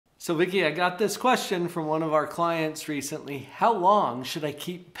So Vicki, I got this question from one of our clients recently. How long should I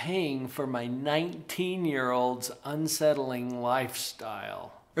keep paying for my 19-year-old's unsettling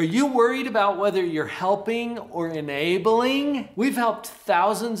lifestyle? Are you worried about whether you're helping or enabling? We've helped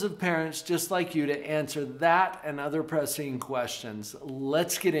thousands of parents just like you to answer that and other pressing questions.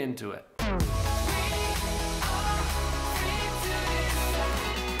 Let's get into it.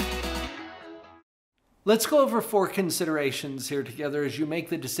 Let's go over 4 considerations here together as you make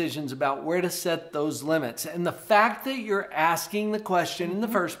the decisions about where to set those limits. And the fact that you're asking the question in the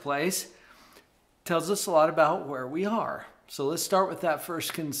first place tells us a lot about where we are. So let's start with that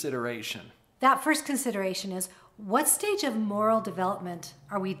first consideration. That first consideration is, what stage of moral development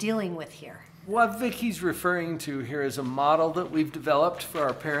are we dealing with here? What Vicki's referring to here is a model that we've developed for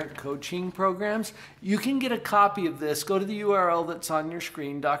our parent coaching programs. You can get a copy of this. Go to the URL that's on your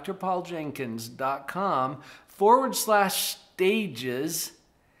screen, drpauljenkins.com/stages,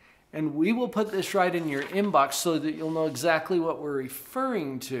 and we will put this right in your inbox so that you'll know exactly what we're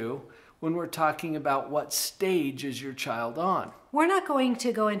referring to when we're talking about what stage is your child on. We're not going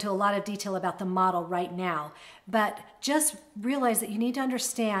to go into a lot of detail about the model right now, but just realize that you need to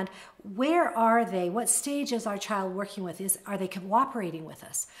understand, where are they? What stage is our child working with? Are they cooperating with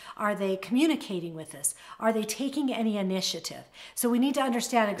us? Are they communicating with us? Are they taking any initiative? So we need to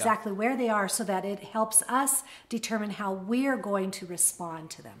understand exactly where they are so that it helps us determine how we're going to respond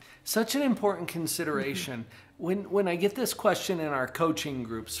to them. Such an important consideration. When I get this question in our coaching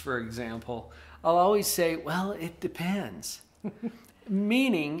groups, for example, I'll always say, well, it depends.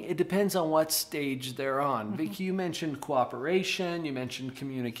 Meaning, it depends on what stage they're on. Vicki, you mentioned cooperation, you mentioned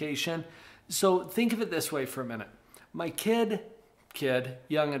communication. So think of it this way for a minute. My kid,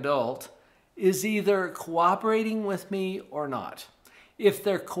 young adult, is either cooperating with me or not. If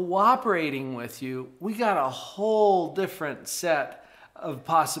they're cooperating with you, we got a whole different set of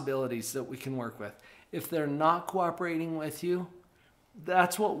possibilities that we can work with. If they're not cooperating with you,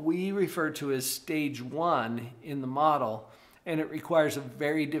 that's what we refer to as stage 1 in the model, and it requires a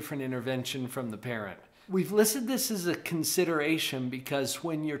very different intervention from the parent. We've listed this as a consideration because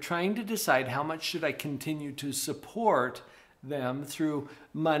when you're trying to decide how much should I continue to support them through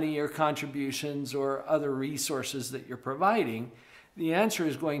money or contributions or other resources that you're providing, the answer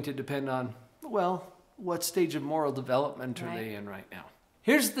is going to depend on, well, what stage of moral development are they in right now?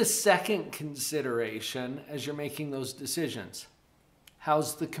 Here's the second consideration as you're making those decisions.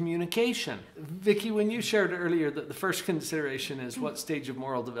 How's the communication? Vicki, when you shared earlier that the first consideration is what stage of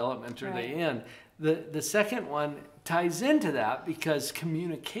moral development are they in, the second one ties into that because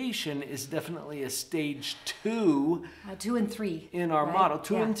communication is definitely a stage 2. 2 and 3. In our model,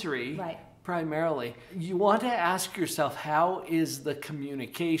 2 and 3 primarily. You want to ask yourself, how is the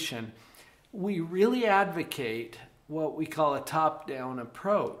communication? We really advocate what we call a top-down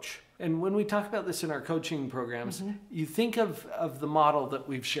approach. And when we talk about this in our coaching programs, you think of the model that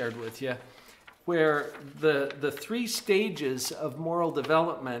we've shared with you, where the 3 stages of moral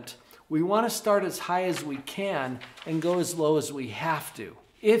development, we want to start as high as we can and go as low as we have to.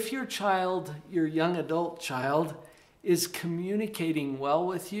 If your child, your young adult child, is communicating well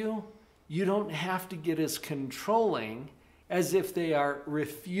with you, you don't have to get as controlling as if they are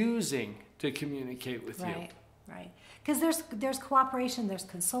refusing to communicate with you. Right. Because there's cooperation, there's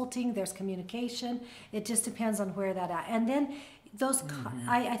consulting, there's communication. It just depends on where that at. And then those,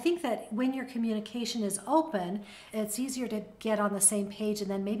 I think that when your communication is open, it's easier to get on the same page, and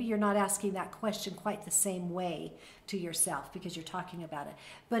then maybe you're not asking that question quite the same way to yourself because you're talking about it.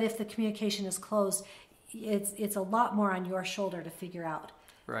 But if the communication is closed, it's a lot more on your shoulder to figure out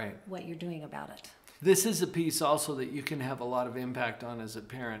what you're doing about it. This is a piece also that you can have a lot of impact on as a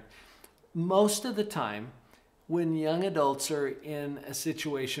parent. Most of the time, when young adults are in a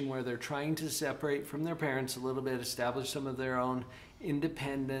situation where they're trying to separate from their parents a little bit, establish some of their own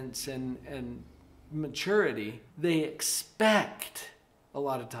independence and maturity, they expect a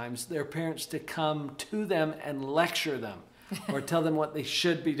lot of times their parents to come to them and lecture them or tell them what they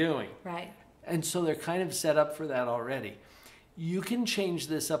should be doing. And so they're kind of set up for that already. You can change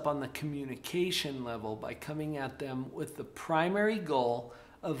this up on the communication level by coming at them with the primary goal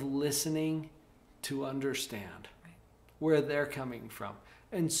of listening to understand where they're coming from.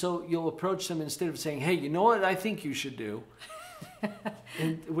 And so you'll approach them instead of saying, hey, you know what I think you should do,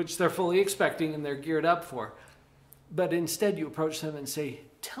 which they're fully expecting and they're geared up for. But instead you approach them and say,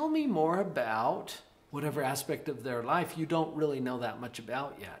 tell me more about whatever aspect of their life you don't really know that much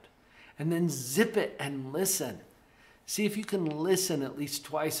about yet. And then zip it and listen. See if you can listen at least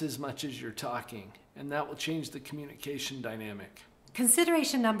twice as much as you're talking, and that will change the communication dynamic.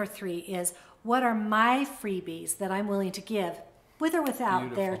 Consideration number 3 is, what are my freebies that I'm willing to give with or without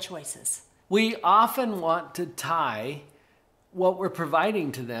Beautiful. their choices. We often want to tie what we're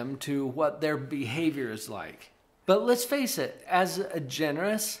providing to them to what their behavior is like. But let's face it, as a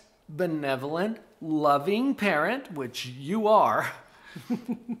generous, benevolent, loving parent, which you are,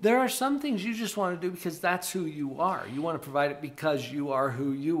 there are some things you just want to do because that's who you are. You want to provide it because you are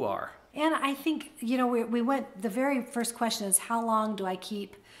who you are. And I think, we went, the very first question is, how long do I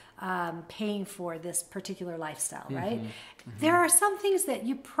keep paying for this particular lifestyle, right? There are some things that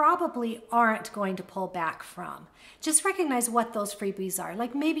you probably aren't going to pull back from. Just recognize what those freebies are.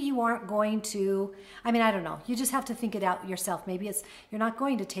 Like maybe you aren't going to, I don't know. You just have to think it out yourself. Maybe you're not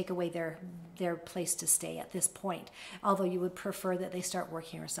going to take away their place to stay at this point, although you would prefer that they start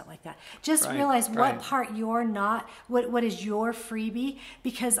working or something like that. Just realize what part you're not, what is your freebie,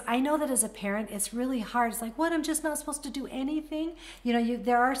 because I know that as a parent, it's really hard. It's like, what, I'm just not supposed to do anything?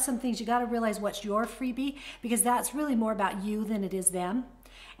 There are some things you got to realize what's your freebie, because that's really more about you than it is them.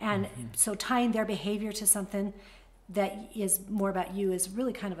 And so tying their behavior to something that is more about you is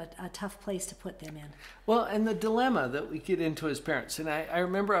really kind of a tough place to put them in. Well, and the dilemma that we get into as parents, and I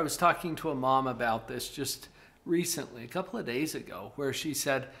remember I was talking to a mom about this just recently, a couple of days ago, where she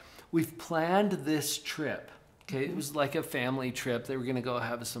said, we've planned this trip. Okay, it was like a family trip. They were going to go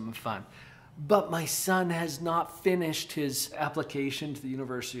have some fun. But my son has not finished his application to the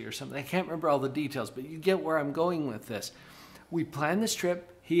university or something. I can't remember all the details, but you get where I'm going with this. We planned this trip.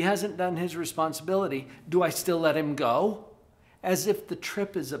 He hasn't done his responsibility. Do I still let him go? As if the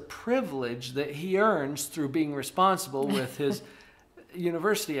trip is a privilege that he earns through being responsible with his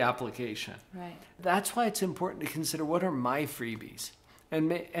university application. Right. That's why it's important to consider, what are my freebies?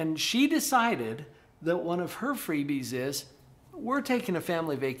 And she decided that one of her freebies is, we're taking a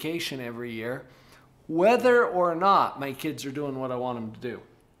family vacation every year, whether or not my kids are doing what I want them to do.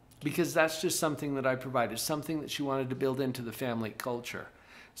 Because that's just something that I provided, something that she wanted to build into the family culture.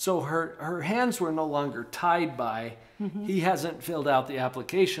 So her hands were no longer tied by, he hasn't filled out the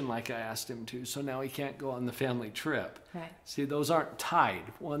application like I asked him to, so now he can't go on the family trip. Right. See, those aren't tied.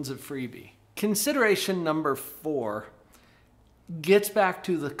 One's a freebie. Consideration number 4 gets back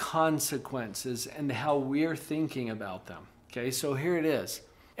to the consequences and how we're thinking about them. Okay, so here it is.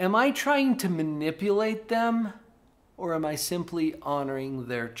 Am I trying to manipulate them, or am I simply honoring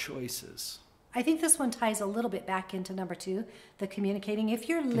their choices? I think this one ties a little bit back into number 2, the communicating. If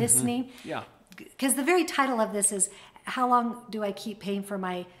you're listening, Yeah. because the very title of this is, how long do I keep paying for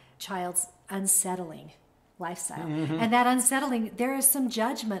my child's unsettling lifestyle? And that unsettling, there is some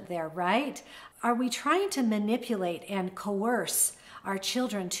judgment there, right? Are we trying to manipulate and coerce our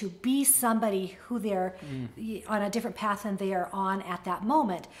children to be somebody who they're on a different path than they are on at that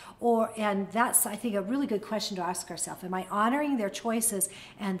moment? And that's, I think, a really good question to ask ourselves. Am I honoring their choices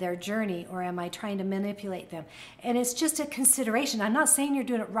and their journey, or am I trying to manipulate them? And it's just a consideration. I'm not saying you're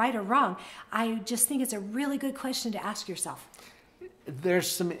doing it right or wrong. I just think it's a really good question to ask yourself. There's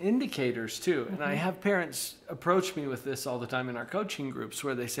some indicators too, and I have parents approach me with this all the time in our coaching groups,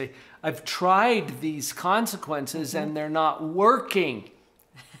 where they say, I've tried these consequences and they're not working.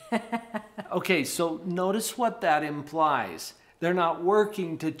 Okay, so notice what that implies. They're not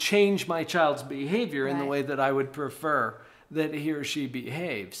working to change my child's behavior in the way that I would prefer that he or she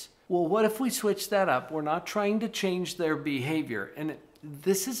behaves. Well, what if we switch that up? We're not trying to change their behavior. And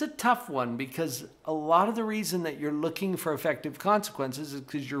this is a tough one, because a lot of the reason that you're looking for effective consequences is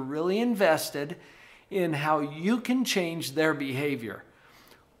because you're really invested in how you can change their behavior.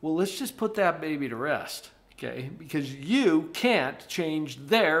 Well, let's just put that baby to rest, okay? Because you can't change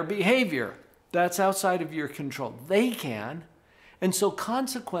their behavior. That's outside of your control. They can. And so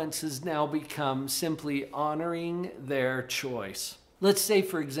consequences now become simply honoring their choice. Let's say,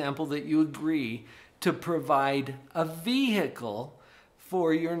 for example, that you agree to provide a vehicle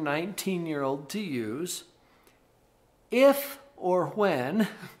for your 19-year-old to use if or when,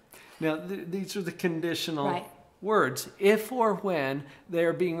 now these are the conditional words, if or when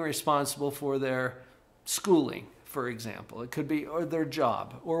they're being responsible for their schooling, for example. It could be, or their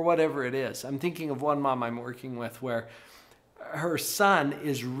job, or whatever it is. I'm thinking of one mom I'm working with where her son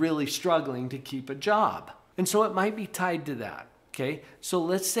is really struggling to keep a job. And so it might be tied to that, okay? So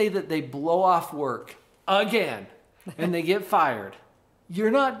let's say that they blow off work again and they get fired. You're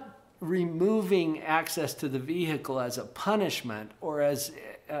not removing access to the vehicle as a punishment or as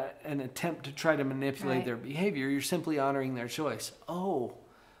an attempt to try to manipulate their behavior. You're simply honoring their choice. Oh,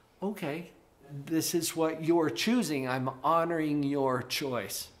 okay. This is what you're choosing. I'm honoring your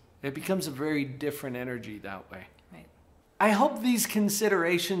choice. It becomes a very different energy that way. Right. I hope these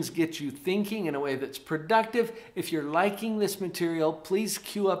considerations get you thinking in a way that's productive. If you're liking this material, please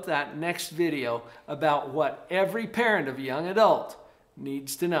queue up that next video about what every parent of a young adult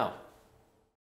needs to know.